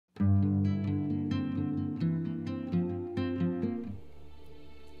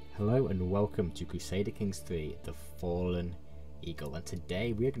Hello and welcome to Crusader Kings 3, The Fallen Eagle, and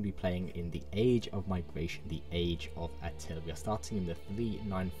today we are going to be playing in the Age of Migration, the Age of Attila. We are starting in the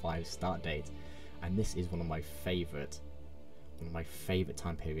 395 start date, and this is one of my favourite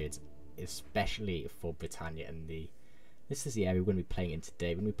time periods, especially for Britannia. And this is the area we're going to be playing in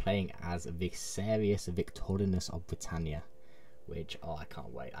today. We're going to be playing as Vixarius Victorinus of Britannia, which, oh, I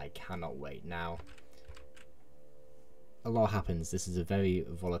can't wait, I cannot wait. Now, a lot happens. This is a very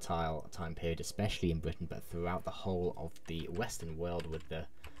volatile time period, especially in Britain, but throughout the whole of the Western world, with the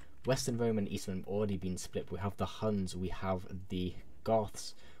Western Rome and Eastern Rome already been split. We have the Huns, we have the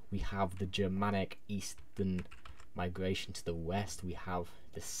Goths, we have the Germanic Eastern migration to the west, we have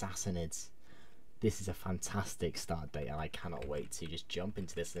the Sassanids. This is a fantastic start date, and I cannot wait to just jump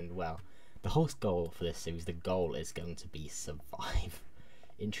into this. And well, the whole goal for this series, the goal is going to be survive.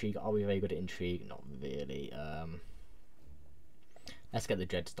 Intrigue, are we very good at intrigue? Not really. Let's get the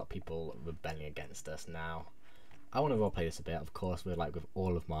dread to stop people rebelling against us. Now, I want to roleplay this a bit. Of course, we're like with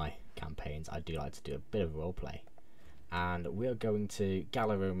all of my campaigns, I do like to do a bit of roleplay. And we're going to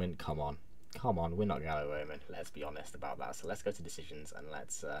Gallo-Roman. Come on, we're not Gallo-Roman. Let's be honest about that. So let's go to decisions and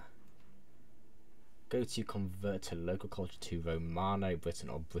let's go to convert to local culture to Romano-Briton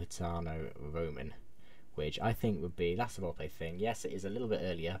or Britanno-Roman, which I think would be, that's the roleplay thing. Yes, it is a little bit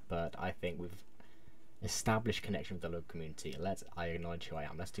earlier, but I think we've established connection with the local community. I acknowledge who I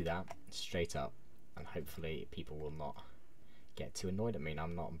am. Let's do that straight up, and hopefully people will not get too annoyed at me. Now,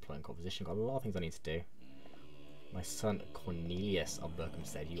 I'm not employing composition. Got a lot of things I need to do. My son Cornelius of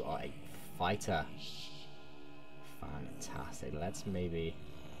Berkhamsted, you are a fighter. Fantastic. Let's maybe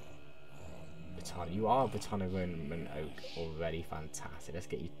Britannia. You are a Britannia Roman Oak already. Fantastic. Let's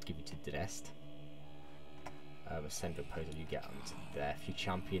give you to Dresd. Send proposal, you get onto there. A few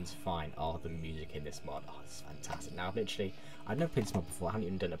champions, fine. Oh, the music in this mod, oh, it's fantastic. Now, literally, I've never played this mod before. I haven't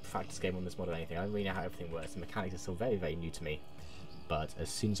even done a practice game on this mod or anything. I don't really know how everything works. The mechanics are still very, very new to me. But as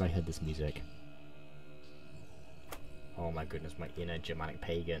soon as I heard this music, oh my goodness, my inner Germanic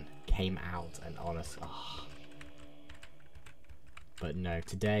pagan came out, and honest, oh. But no,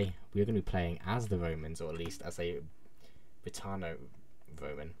 today we're going to be playing as the Romans, or at least as a Britanno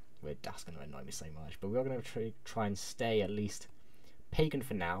Roman. That's going to annoy me so much, but we're going to try and stay at least pagan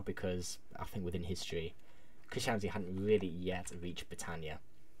for now, because I think within history Christianity hadn't really yet reached Britannia,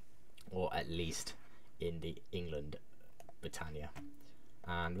 or at least in the England Britannia,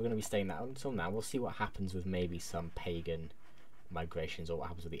 and we're going to be staying that until now. We'll see what happens with maybe some pagan migrations, or what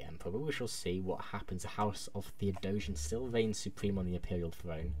happens with the emperor, but we shall see what happens. The house of Theodosian still reigns supreme on the imperial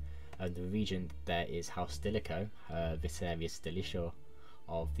throne, and the region there is House Stilicho, Vissarius Stilicho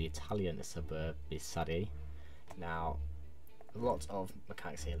of the Italian suburb Bissari. Now, a lot of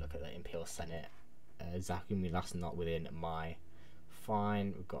mechanics here. Look at the Imperial Senate. Zakumi last not within my.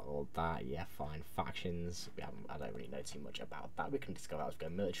 Fine, we've got all that. Yeah, fine. Factions. I don't really know too much about that. We can discover how to go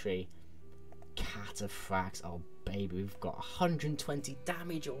military. Cataphracts. Oh baby, we've got 120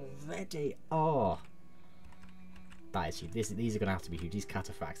 damage already. Oh, that is huge. These are gonna have to be huge. These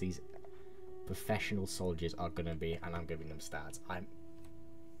cataphracts, these professional soldiers are gonna be, and I'm giving them stats. I'm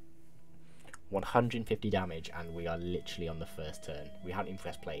 150 damage, and we are literally on the first turn. We haven't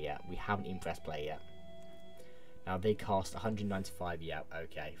impressed play yet. Now they cost 195. Yeah,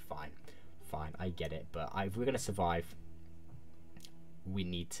 okay, fine, I get it. But if we're gonna survive, we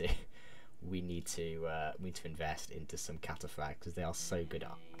need to invest into some cataphracts, because they are so good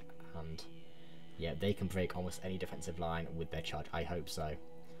at, and yeah, they can break almost any defensive line with their charge. I hope so. In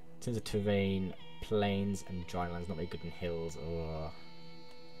terms of terrain, plains and dry lands, not very good in hills. Ugh.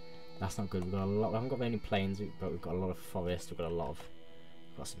 That's not good. We've got a lot. We haven't got many plains, but we've got a lot of forest. We've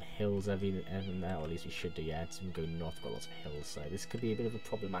got some hills every there, or at least we should do. Yeah, so we go north. We've got lots of hills, so this could be a bit of a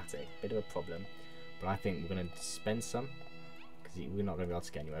problem. But I think we're going to spend some, because we're not going to be able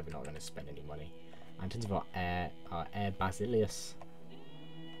to get anywhere. We're not going to spend any money. And in terms of our heir Basilius,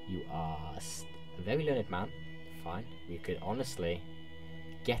 you are a very learned man. Fine. We could honestly,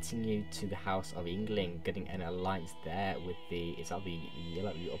 getting you to the House of England, getting an alliance there with the, is that the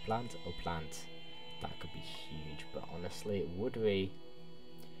yellow Upland? That could be huge, but honestly, would we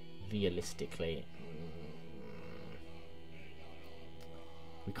realistically,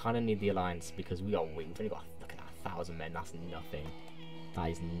 we kind of need the alliance, because we've only got, look at that, 1,000 men. That's nothing.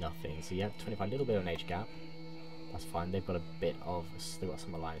 That is nothing. So yeah, 25, a little bit of an age gap. That's fine. They've got they've got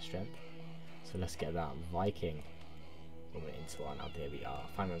some alliance strength. So let's get that Viking woman into our. Now there we are.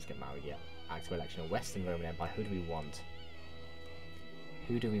 Finally, let's get married yet. Active election. Western Roman Empire. Who do we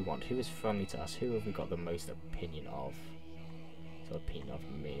want? Who is friendly to us? Who have we got the most opinion of? So opinion of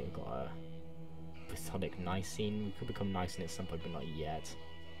me. We've got a Brythonic Nicene. We could become Nicene at some point, but not yet.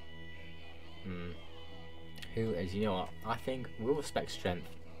 Who is, you know what, I think we'll respect strength.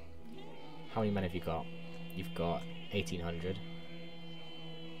 How many men have you got? You've got 1800.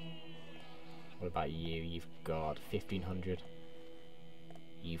 What about you? You've got 1500.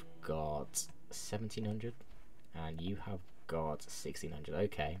 You've got 1700. And you have got 1600.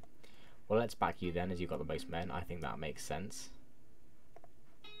 Okay. Well, let's back you then, as you've got the most men. I think that makes sense.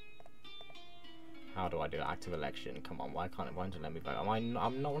 How do I do active election? Come on, why don't you let me vote? I'm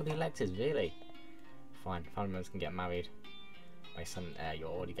not one of the electors, really. Fine, family members can get married. My son and heir, you're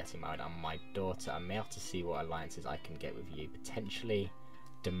already getting married, and my daughter, I may have to see what alliances I can get with you. Potentially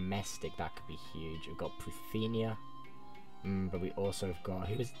domestic, that could be huge. We've got Britannia, but we also have got,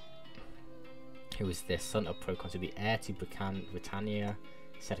 who is this? Son of Proconsul, the heir to Britannia,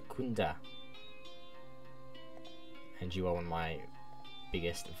 Secunda. And you are one of my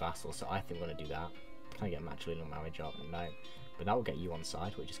biggest vassals, so I think we're going to do that. Can I get a matrilineal marriage up? No. But that will get you on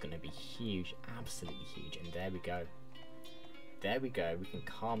side, which is going to be huge, absolutely huge. And there we go. There we go. We can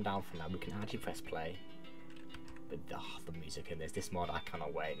calm down from that. We can actually press play. But the music in this mod, I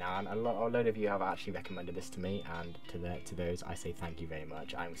cannot wait. Now, a load of you have actually recommended this to me, and to those, I say thank you very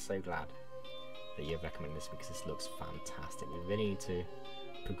much. I'm so glad that you've recommended this because this looks fantastic. We really need to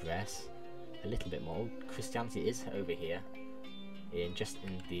progress a little bit more. Christianity is over here, in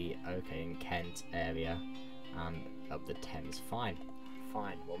the Kent area, and up the Thames. Fine.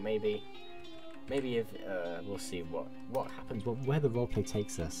 Well, maybe if we'll see what happens. Well, where the roleplay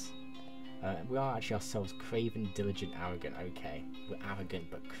takes us. We are actually ourselves craven, diligent, arrogant. Okay, we're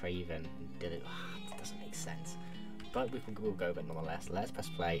arrogant but craven and diligent. That doesn't make sense. But we'll go with it nonetheless. Let's press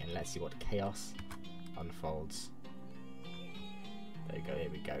play and let's see what chaos unfolds. There we go.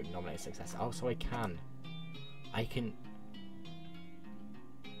 Here we go. Nominate success. Oh, so I can.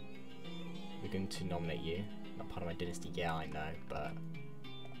 We're going to nominate you. Not part of my dynasty. Yeah, I know, but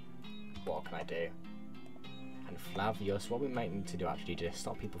what can I do? And Flavius, what we might need to do actually to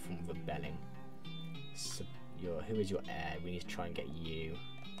stop people from rebelling. So who is your heir? We need to try and get you.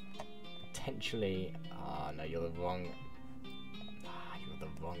 Potentially, no, you're the wrong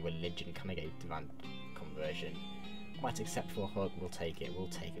religion. Can I get you divine conversion? Might accept for a hug. We'll take it. We'll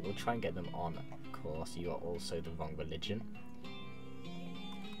try and get them on. Of course, you are also the wrong religion.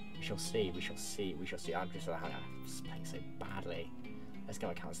 We shall see. I'm just playing so badly. Let's get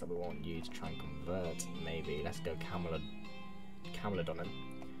accounts that we want you to try and convert. Maybe let's go Camelodonan.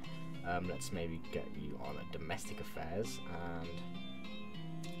 Let's maybe get you on domestic affairs, and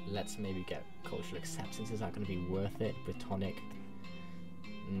let's maybe get cultural acceptance. Is that going to be worth it? Britannic.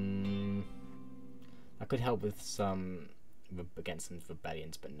 That could help with against some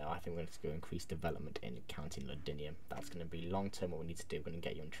rebellions, but no, I think we're going to go increase development in County Londinium. That's going to be long term what we need to do. We're going to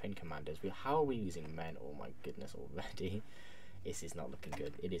get you on train commanders. How are we using men? Oh my goodness, already. This is not looking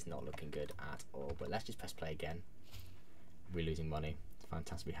good. It is not looking good at all. But let's just press play again. We're losing money. It's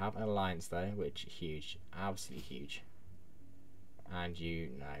fantastic. We have an alliance though, which is huge, absolutely huge. And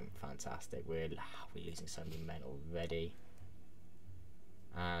fantastic. We're losing so many men already.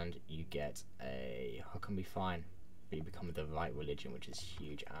 And you get a hook and be fine. But you become the right religion, which is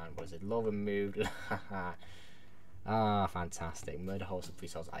huge. And what is it? Law removed. Fantastic. Murder wholesome free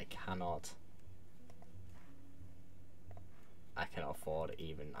souls. I cannot afford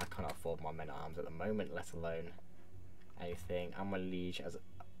my men at arms at the moment, let alone anything. And my liege has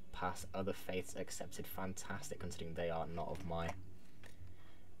passed other faiths accepted. Fantastic, considering they are not of my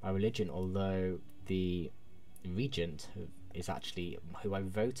religion. Although the regent is actually who I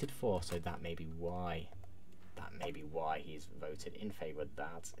voted for, so that may be why. He's voted in favour of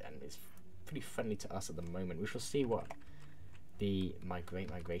that and is pretty friendly to us at the moment. We shall see what the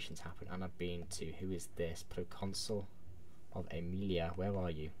migrations happen. And I've been to, who is this? Proconsul of Emilia. Where are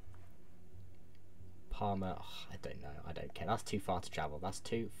you? Parma. I don't know. I don't care. That's too far to travel. I've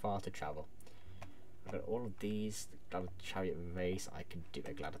got all of these. Chariot race. I could do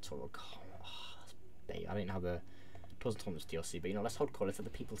a gladiatorial. I don't know how the Tours and Tournaments DLC, but let's hold call. Let's let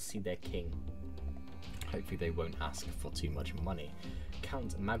the people see their king. Hopefully they won't ask for too much money.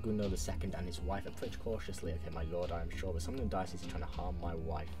 Count Maguno II and his wife approach cautiously. Okay, my lord, I am sure, but someone in the diocese is trying to harm my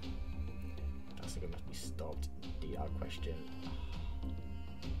wife. That's must be stopped. Indeed, our question.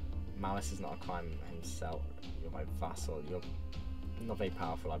 Malice is not a crime himself. You're my vassal. You're not very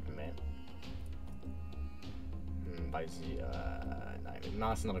powerful, I admit. No,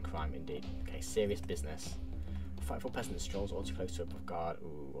 malice is not a crime, indeed. Okay, serious business. Frightful peasant that strolls all too close to a guard.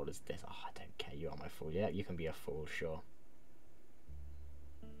 Ooh, what is this? I don't care. You are my fool. Yeah, you can be a fool, sure.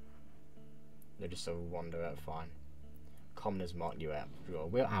 You're just a wanderer, fine. Commoners mark you out.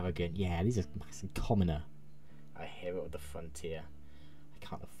 We're arrogant. Yeah, these are massive commoner. A hero of the frontier. I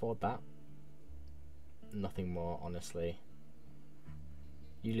can't afford that. nothing more, honestly.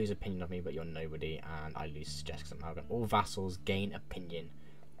 You lose opinion of me, but you're nobody, and I lose suggest because I'm arrogant. All vassals gain opinion.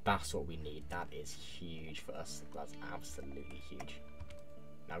 That's what we need. That is huge for us. That's absolutely huge.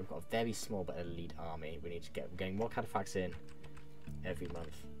 Now we've got a very small but elite army. We need to get, we're getting more cataphracts in every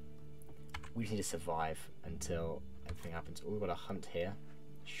month. We just need to survive until everything happens. Oh, we've got a hunt here.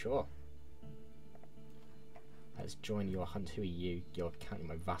 Sure. Let's join your hunt. Who are you? You're counting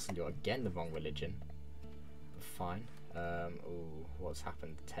my vassal. You're again the wrong religion. But fine. Ooh, what's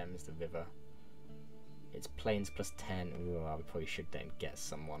happened? The Thames, the river. It's plains plus 10. Ooh, we probably should then get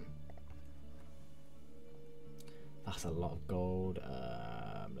someone. That's a lot of gold.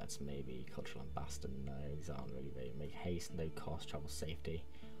 Let's maybe cultural ambassador. No, these aren't really very. Make haste, no cost, travel safety.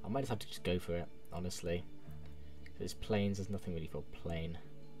 I might just have to just go for it, honestly. There's plains. There's nothing really for plain.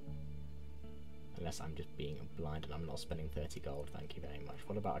 Unless I'm just being blind and I'm not spending 30 gold. Thank you very much.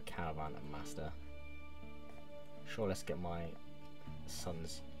 What about a caravan master? Sure, let's get my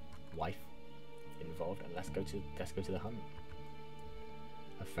son's wife involved and let's go to the hunt.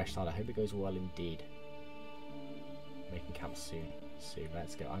 A fresh start. I hope it goes well indeed. Making camp soon.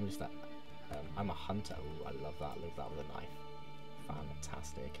 Let's go. I'm just that. I'm a hunter. Ooh, I love that. Look at that with a knife.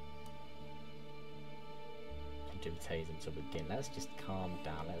 Fantastic. Tase until we begin. Let's just calm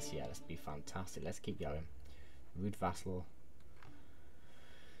down. Let's be fantastic. Let's keep going. Rude vassal.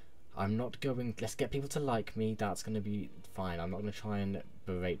 I'm not going. Let's get people to like me. That's going to be fine. I'm not going to try and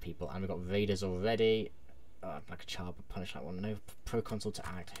berate people. And we've got raiders already. Like a child, but punish that one. No proconsul to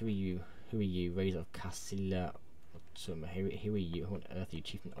act. Who are you? Who are you? Raider of Castilla. Who are you? Who on earth are you?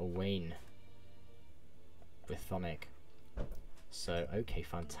 Chieftain Owain. Brythonic. So okay,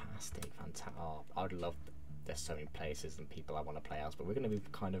 fantastic. Oh, I would love. There's so many places and people I want to play as, but we're going to be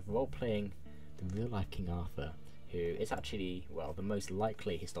kind of role-playing the real-life King Arthur, who is actually, well, the most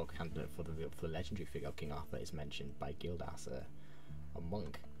likely historical candidate for the legendary figure of King Arthur is mentioned by Gildas, a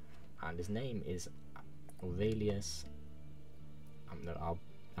monk, and his name is Ambrosius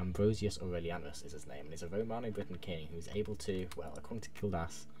Aurelianus is his name, and he's a Romano-Briton king who is able to, well, according to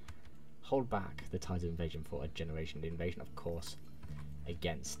Gildas, hold back the tide of invasion for a generation. The invasion, of course,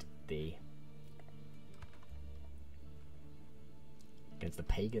 against the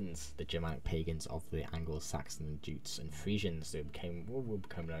pagans, the Germanic pagans of the Anglo-Saxon Jutes and Frisians, who will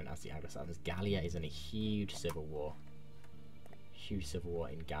become known as the Anglo-Saxons. Gallia is in a huge civil war. Huge civil war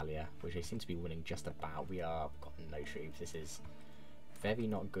in Gallia, which they seem to be winning just about. We are got no troops. This is very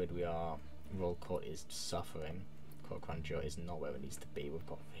not good. Royal Court is suffering. Court grandeur is not where it needs to be. We've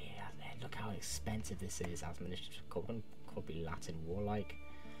got, look how expensive this is. As administrative court could be Latin warlike.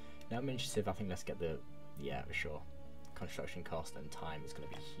 Now administrative, I think let's get the, yeah, for sure. Construction cost and time is going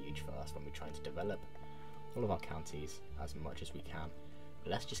to be huge for us when we're trying to develop all of our counties as much as we can. But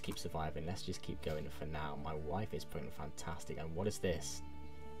let's just keep surviving. Let's just keep going for now. My wife is putting fantastic. And what is this?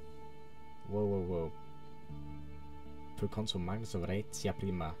 Whoa. Proconsul Magnus of Retia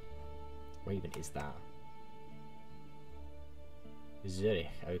Prima. Where even is that? Zurich.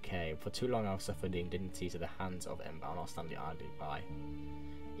 Okay. For too long I've suffered the indignities at the hands of Ember. I'll not stand idly by.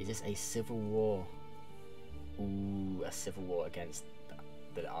 Is this a civil war? Ooh, a civil war against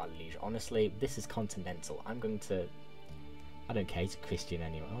our liege. Honestly, this is continental. I don't care. He's a Christian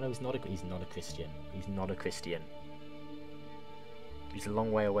anyway. Oh no, he's not a Christian. He's not a Christian. He's a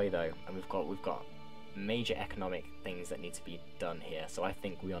long way away though, and we've got major economic things that need to be done here. So I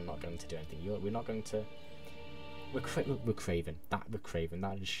think we are not going to do anything. We're not going to. We're craven. That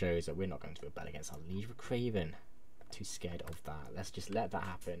just shows that we're not going to rebel against our liege. We're craven. Too scared of that. Let's just let that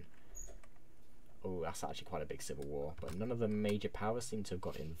happen. Oh, that's actually quite a big civil war, but none of the major powers seem to have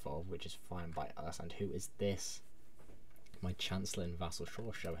got involved, which is fine by us. And who is this? My Chancellor and vassal.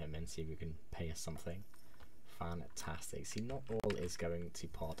 Sure, show him in, see if we can pay us something. Fantastic. See, not all is going to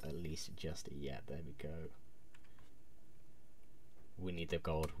pot, at least just yet. There we go. We need the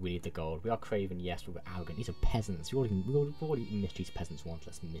gold. We are craven, yes, but we're arrogant. These are peasants. We already mistreated peasants once.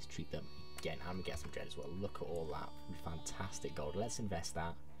 Let's mistreat them again. And we get some dread as well. Look at all that. Fantastic gold. Let's invest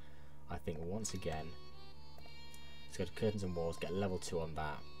that. I think once again, let's go to curtains and walls, get level 2 on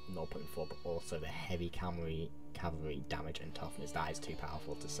that, 0.4, but also the heavy cavalry damage and toughness. That is too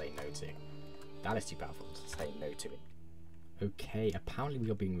powerful to say no to. That is too powerful to say no to it. Okay, apparently we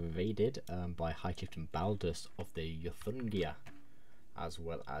are being invaded by High Chieftain Baldus of the Jotungia, as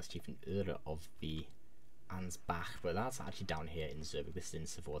well as Chieftain Ure of the Ansbach, but that's actually down here in Zurich. This is in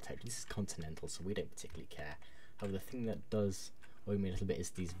Savoy territory. This is continental, so we don't particularly care. However, the thing that does worry me a little bit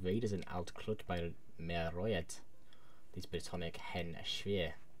is these raiders in Altklut by Meroyed, these Britannic Hen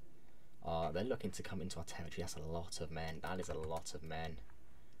Schwer. They're looking to come into our territory. That's a lot of men. That is a lot of men.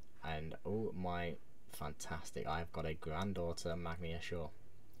 And oh, my Fantastic. I've got a granddaughter, Magnia, sure.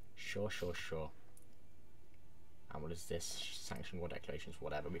 Sure. And what is this? Sanction war declarations,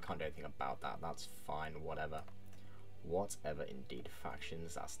 whatever. We can't do anything about that. That's fine, whatever. Whatever indeed.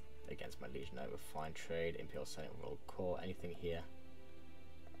 Factions, that's against my liege. No, fine. Trade, Imperial Senate, Royal Court, anything here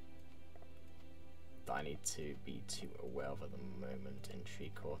that I need to be too aware of at the moment.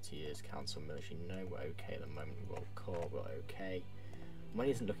 Intrigue, courtiers, council, military, no, we're okay at the moment. Royal Court, we're okay. Money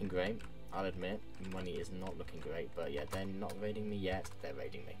isn't looking great, I'll admit. Money is not looking great, but yeah, they're not raiding me yet, they're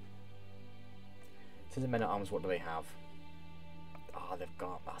raiding me. In terms of men at arms, what do they have? Ah, they've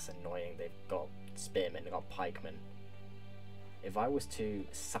got, that's annoying, they've got spearmen, they've got pikemen. If I was to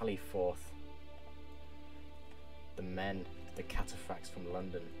sally forth the men, the cataphracts from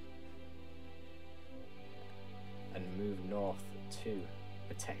London, and move north to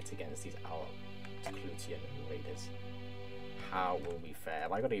protect against these Clutian raiders, how will we fare?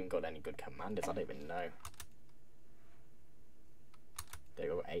 Have I even got any good commanders? I don't even know. There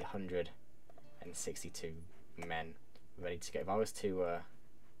go, 862 men ready to go. If I was to,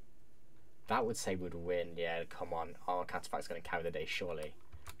 that would say we'd win. Yeah, come on. Our cataphract's going to carry the day, surely.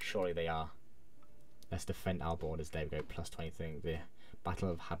 Surely they are. Let's defend our borders. There we go, plus 23. The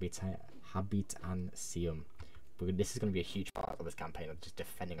Battle of Habitancium. This is going to be a huge part of this campaign, of just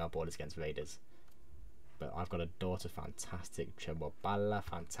defending our borders against raiders. But I've got a daughter, fantastic. Chobobala,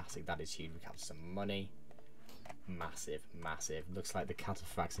 fantastic. That is huge. We captured some money. Massive. Looks like the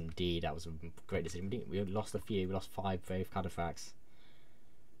cataphracts indeed. That was a great decision. We lost a few. We lost 5 brave cataphracts.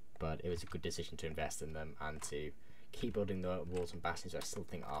 But it was a good decision to invest in them and to keep building the walls and bastions I still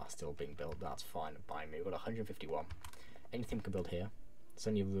think are still being built. That's fine by me. We've got 151. Anything we can build here. It's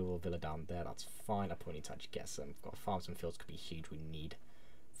only a rural villa down there, that's fine. I probably need to actually get some. Got farms and fields, could be huge. We need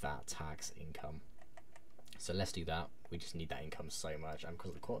that tax income. So let's do that. We just need that income so much. And because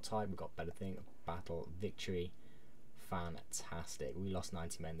of the court type, we've got better thing. Battle, victory. Fantastic. We lost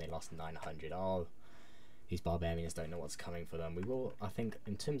 90 men, they lost 900. Oh, these barbarians don't know what's coming for them. We will, I think,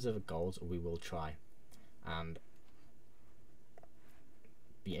 in terms of goals, we will try and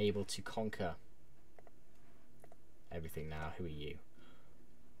be able to conquer everything now. Who are you?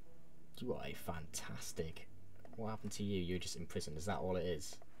 You are a fantastic. What happened to you? You're just imprisoned. Is that all it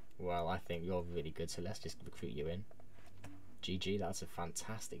is? Well, I think you're really good, so let's just recruit you in. GG, that's a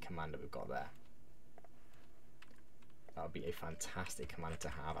fantastic commander we've got there. That would be a fantastic commander to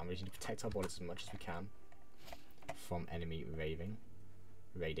have. And we need to protect our borders as much as we can from enemy raiding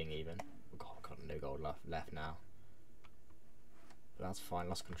even. We've got no gold left now. But that's fine.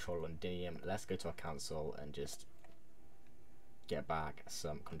 Lost control of Londinium. Let's go to our council and just get back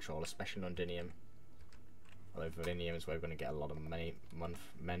some control, especially Londinium. Although Britannia is where we're going to get a lot of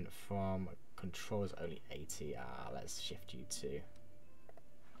men from. Control is only 80. Let's shift you to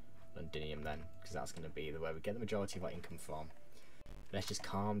Londinium then, because that's going to be where we get the majority of our income from. Let's just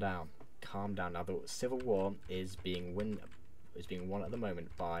calm down. Now the civil war is being won at the moment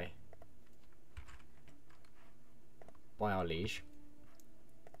by our liege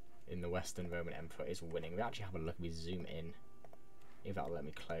in the Western Roman Emperor is winning. We actually have a look. We zoom in. If that'll let me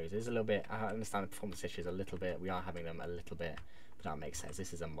close. There's a little bit, I understand the performance issues a little bit, we are having them a little bit, but that makes sense.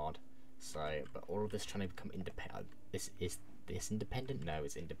 This is a mod, so, but all of this trying to become independent. Is this independent? No,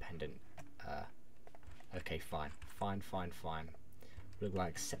 it's independent. Okay, fine. Look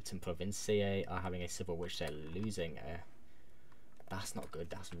like Septim Provinciae are having a civil which they're losing. That's not good.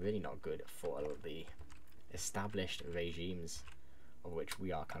 That's really not good for the established regimes of which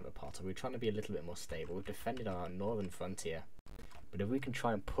we are kind of a part of. We're trying to be a little bit more stable. We've defended our northern frontier. But if we can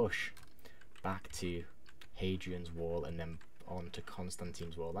try and push back to Hadrian's Wall and then on to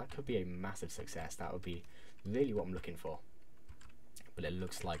Constantine's Wall, that could be a massive success. That would be really what I'm looking for. But it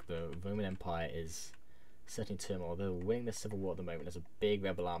looks like the Roman Empire is certainly turmoil. They're winning the civil war at the moment. There's a big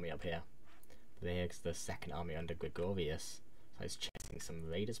rebel army up here. There's the second army under Gregorius. So it's chasing some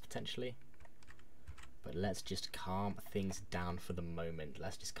raiders potentially. But let's just calm things down for the moment.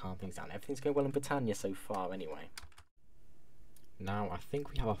 Let's just calm things down. Everything's going well in Britannia so far anyway. Now, I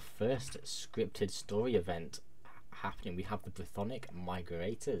think we have our first scripted story event happening. We have the Brythonic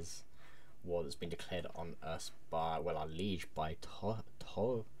Migrators war that's been declared on us by, well, our liege, by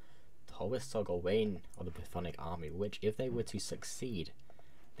Torwistog or Wayne of the Brythonic army, which, if they were to succeed,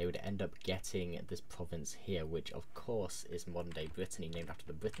 they would end up getting this province here, which, of course, is modern-day Brittany, named after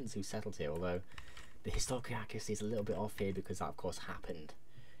the Britons who settled here, although the historical accuracy is a little bit off here because that, of course, happened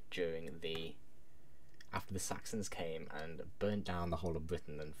during after the Saxons came and burnt down the whole of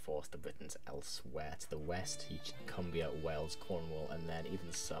Britain and forced the Britons elsewhere to the west, Cumbria, Wales, Cornwall, and then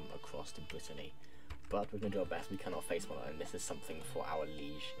even some across to Brittany. But we're going to do our best. We cannot face one, and this is something for our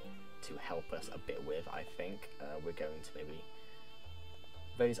liege to help us a bit with. I think we're going to maybe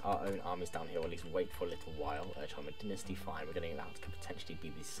raise our own armies down here, or at least wait for a little while. Try a dynasty, fine. We're getting that to potentially be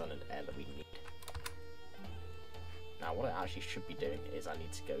the son and heir that we need. Now, what I actually should be doing is I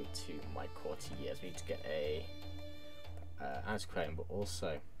need to go to my courtiers. We need to get a encroaching, but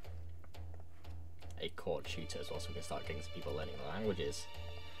also a court tutor as well, so we can start getting some people learning the languages.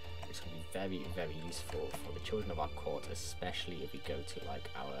 It's going to be very, very useful for the children of our court, especially if we go to like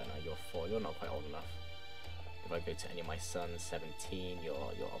our. You're 4. You're not quite old enough. If I go to any of my sons, 17. You're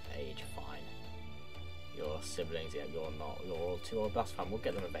of age, fine. Your siblings, yeah, you're not. You're all too old. That's fine. We'll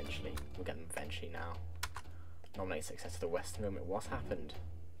get them eventually. We'll get them eventually. Now, nominate success to the Western Roman. What's happened?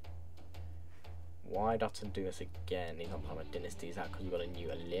 Why Dotton do this again? He's not part of my dynasty. Is that because we've got a new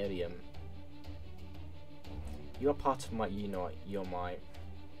Illyrium? You're part of my. You know, you're my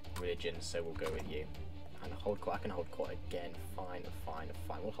religion, so we'll go with you. And hold court. I can hold court again. Fine, fine,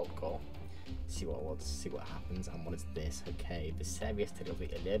 fine. We'll hold court. See what happens. And what is this? Okay, Viserys to the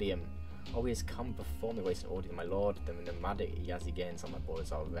Illyrium. Oh, he has come before me, waiting order, my lord. The nomadic Yazigans on my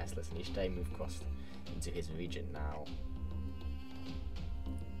borders are restless, and each day move across into his region now.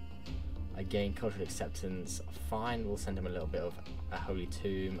 I gain cultural acceptance. Fine, we'll send him a little bit of a holy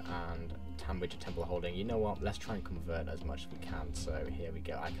tomb and Tambridge temple holding. You know what? Let's try and convert as much as we can. So here we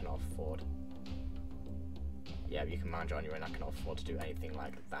go. I cannot afford. Yeah, you can manage on your own. I cannot afford to do anything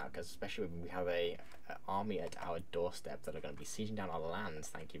like that, because especially when we have a army at our doorstep that are going to be sieging down our lands.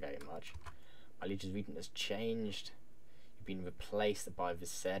 Thank you very much. My legion's region has changed. You've been replaced by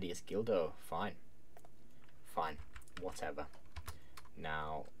Viserys Gildo. Fine. Fine. Whatever.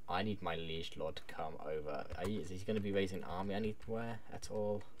 Now, I need my liege lord to come over. Is he going to be raising an army anywhere at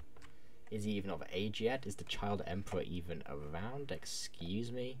all? Is he even of age yet? Is the child emperor even around?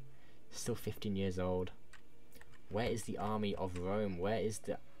 Excuse me? Still 15 years old. Where is the army of Rome? Where is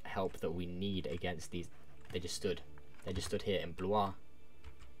the help that we need against these? They just stood. They just stood here in Blois.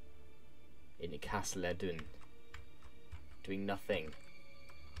 In Castle Erdun. Doing nothing.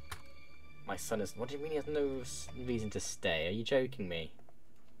 My son is. What do you mean he has no reason to stay? Are you joking me?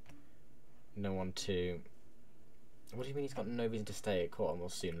 No one to. What do you mean he's got no reason to stay at court and will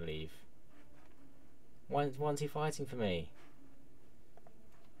soon leave? Why is he fighting for me?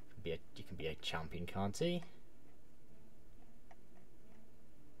 You can be a champion, can't he?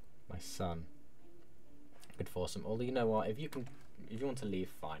 My son. Good foursome. Although you know what, if you want to leave,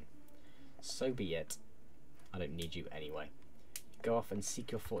 fine. So be it. I don't need you anyway. Go off and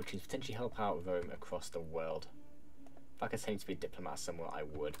seek your fortunes, potentially help out Rome across the world. If I could send you to be a diplomat somewhere, I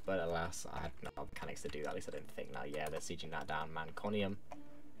would, but alas, I had no mechanics to do that. At least I didn't think. Now, yeah, they're sieging that down. Manconium.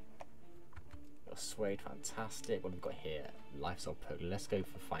 You're swayed, fantastic. What have we got here? Life's all perk. Let's go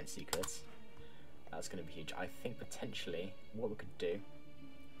for find secrets. That's going to be huge. I think potentially what we could do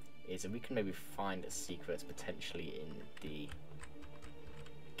is that we can maybe find secrets potentially in the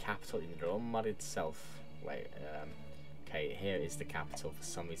capital, in Rome itself. Wait, okay, here is the capital for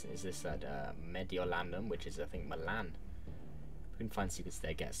some reason. Is this at Mediolanum, which is I think Milan? We can find secrets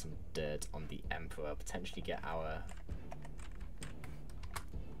there, get some dirt on the emperor, potentially get our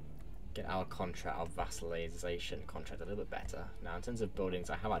contract, our vassalization contract a little bit better. Now, in terms of buildings,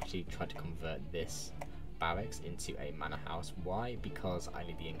 I have actually tried to convert this barracks into a manor house. Why? Because I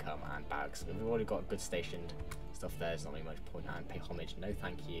need the income and barracks. We've already got good stationed stuff there. There's not really much point. And pay homage. No,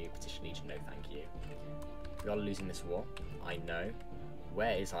 thank you. Petition liege. No, thank you. We are losing this war. I know.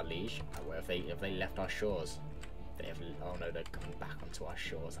 Where is our liege? Where have they left our shores? They have. Oh no, they're coming back onto our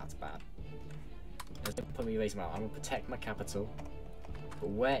shores. That's bad. There's no point me raising them out. I'm gonna protect my capital. But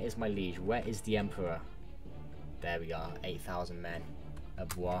where is my liege? Where is the emperor? There we are. 8,000 men.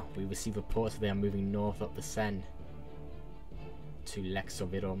 At Blois. We receive reports that they are moving north up the Seine to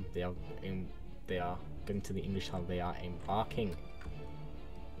Lexovirum. They are going to the English town. They are embarking.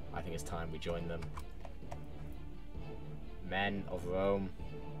 I think it's time we join them. Men of Rome,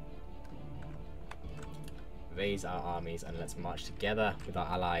 raise our armies and let's march together with our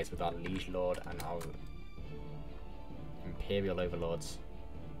allies, with our liege lord and our imperial overlords.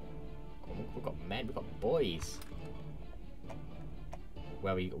 We've got men, we've got boys.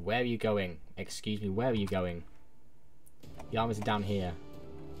 Where are you going? Excuse me, where are you going? The armies are down here.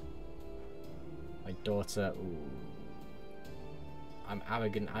 My daughter. Ooh. I'm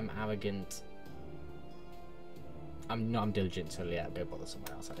arrogant. I'm diligent, so yeah, go bother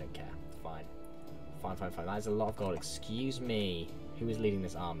someone else. I don't care. Fine. Fine. That is a lot of gold. Excuse me. Who is leading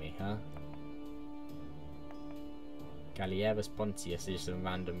this army, huh? Gallienus Pontius is some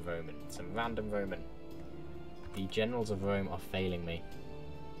random Roman. The generals of Rome are failing me.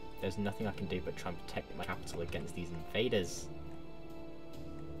 There's nothing I can do but try and protect my capital against these invaders.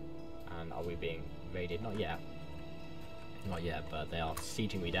 And are we being raided? Not yet. Not yet, but they are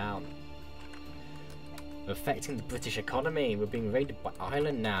sieging me down. We're affecting the British economy. We're being raided by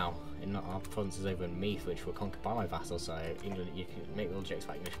Ireland now. In our provinces over in Meath, which were conquered by my vassals. So England, you can make little jokes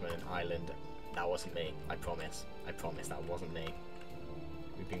about Englishmen and Ireland. That wasn't me. I promise. I promise that wasn't me.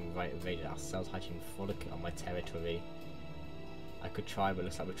 We've been raided ourselves, hiding frolic on my territory. I could try, but it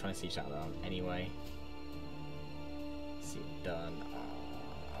looks like we're trying to siege that down anyway. See it done.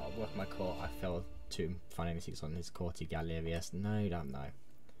 I'll work my court. I failed to find any secrets on his courtier Galerius. No, don't know.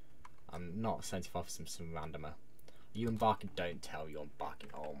 I'm not 75 for some randomer. Are you embarking? Don't tell you're embarking.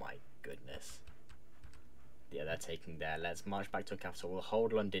 Oh my goodness. Yeah, they're taking there. Let's march back to a capital. We'll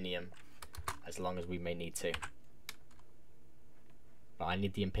hold Londinium as long as we may need to. But I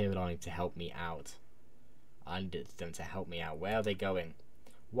need the Imperial Army to help me out. I need them to help me out. Where are they going?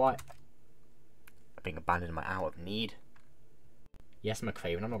 What? I'm being abandoned in my hour of need. Yes,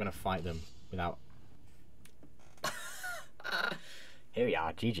 McCraven, I'm not going to fight them without... Here we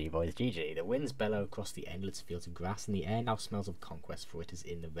are, GG boys, GG. The winds bellow across the endless fields of grass, and the air now smells of conquest, for it is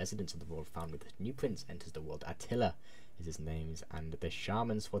in the residence of the royal family that the new prince enters the world. Attila is his name, and the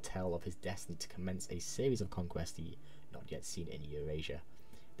shamans foretell of his destiny to commence a series of conquests he not yet seen in Eurasia.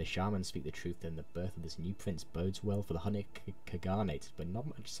 The shamans speak the truth, and the birth of this new prince bodes well for the Hunnic Khaganate, but not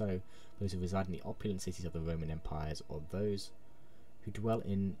much so those who reside in the opulent cities of the Roman empires, or those who dwell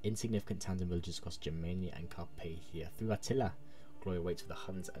in insignificant towns and villages across Germania and Carpathia. Through Attila, glory waits for the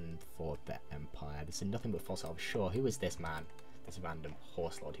Huns and for the Empire. This is nothing but false hope. Sure, who is this man? This random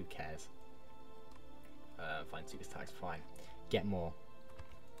horse lord, who cares? Fine, secret tags, fine. Get more.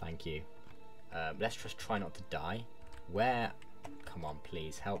 Thank you. Let's just try not to die. Where? Come on,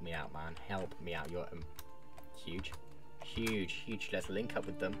 please. Help me out, man. Help me out. You're huge. Huge, huge. Let's link up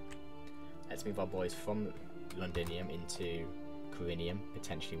with them. Let's move our boys from Londinium into Corinium.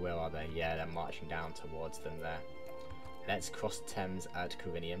 Potentially, where are they? Yeah, they're marching down towards them there. Let's cross Thames at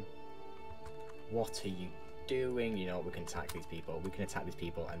Corinium. What are you doing? You know what? We can attack these people. We can attack these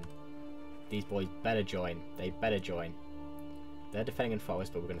people, and these boys better join. They better join. They're defending in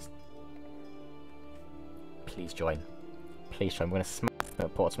Forest, but we're going to... Please join. Please join. We're going to smash them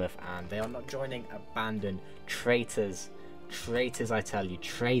at Portsmouth, and they are not joining. Abandoned. Traitors. Traitors, I tell you.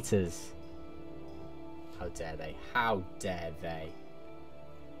 Traitors. How dare they? How dare they?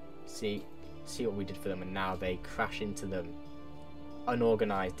 See what we did for them, and now they crash into them.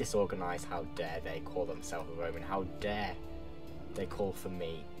 Unorganized, disorganized. How dare they call themselves a Roman? How dare they call for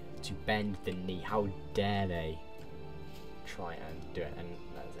me to bend the knee? How dare they try and do it? And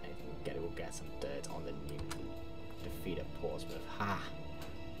that's anything we'll get some dirt on the new defeat at Portsmouth. Ha!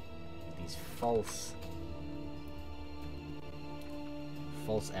 These false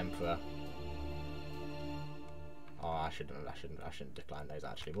emperor. Oh, I shouldn't decline those.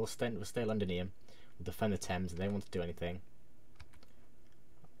 Actually, we'll stay Londinium. We'll defend the Thames. If they want to do anything,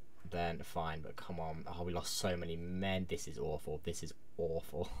 then fine. But come on, oh, we lost so many men. This is awful. This is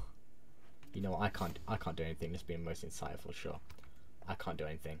awful. You know what? I can't do anything. This being most insightful, sure. I can't do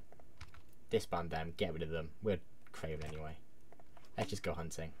anything. Disband them. Get rid of them. We're craven anyway. Let's just go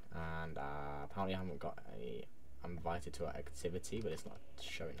hunting. And apparently I haven't got a... I'm invited to an activity, but it's not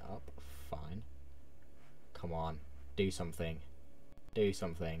showing up. Fine. Come on. Do something. Do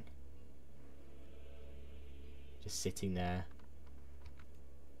something. Just sitting there.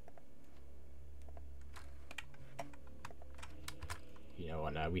 You know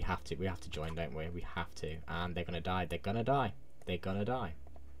what? No, we have to join, don't we? We have to. And they're gonna die. They're gonna die. They're gonna die.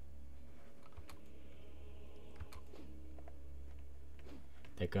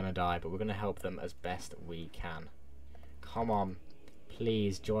 They're gonna die, but we're gonna help them as best we can. Come on.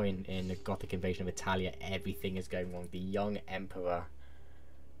 Please join in the Gothic invasion of Italia. Everything is going wrong. The young emperor,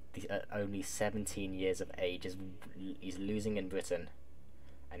 only 17 years of age, is losing in Britain.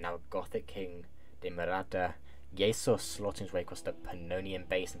 And now Gothic king, de Merata, Jesus, slaughtering his way across the Pannonian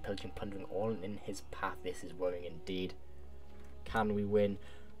base and pillaging, plundering all in his path. This is worrying indeed. Can we win?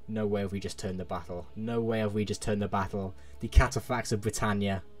 No way have we just turned the battle. No way have we just turned the battle. The cataphracts of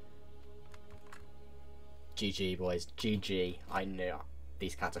Britannia. GG, boys. GG. I know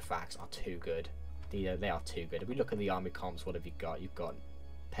these cataphracts are too good. They are too good. If we look at the army comps, what have you got? You've got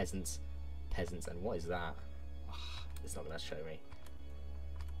peasants, and what is that? Oh, it's not going to show me.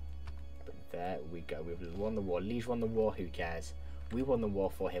 But there we go. We've won the war. Liege won the war. Who cares? We won the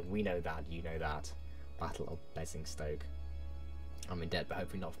war for him. We know that. You know that. Battle of Basingstoke. I'm in debt, but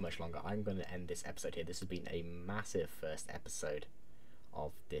hopefully not for much longer. I'm going to end this episode here. This has been a massive first episode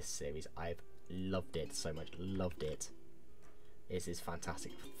of this series. I've loved it so much. Loved it. This is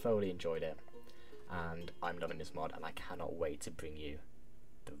fantastic. Thoroughly enjoyed it. And I'm loving this mod, and I cannot wait to bring you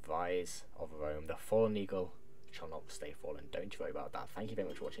The rise of Rome, the fallen eagle shall not stay fallen. Don't you worry about that. Thank you very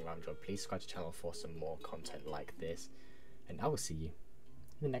much for watching. If you enjoyed, please subscribe to the channel for some more content like this, and I will see you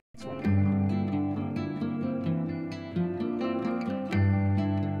in the next one.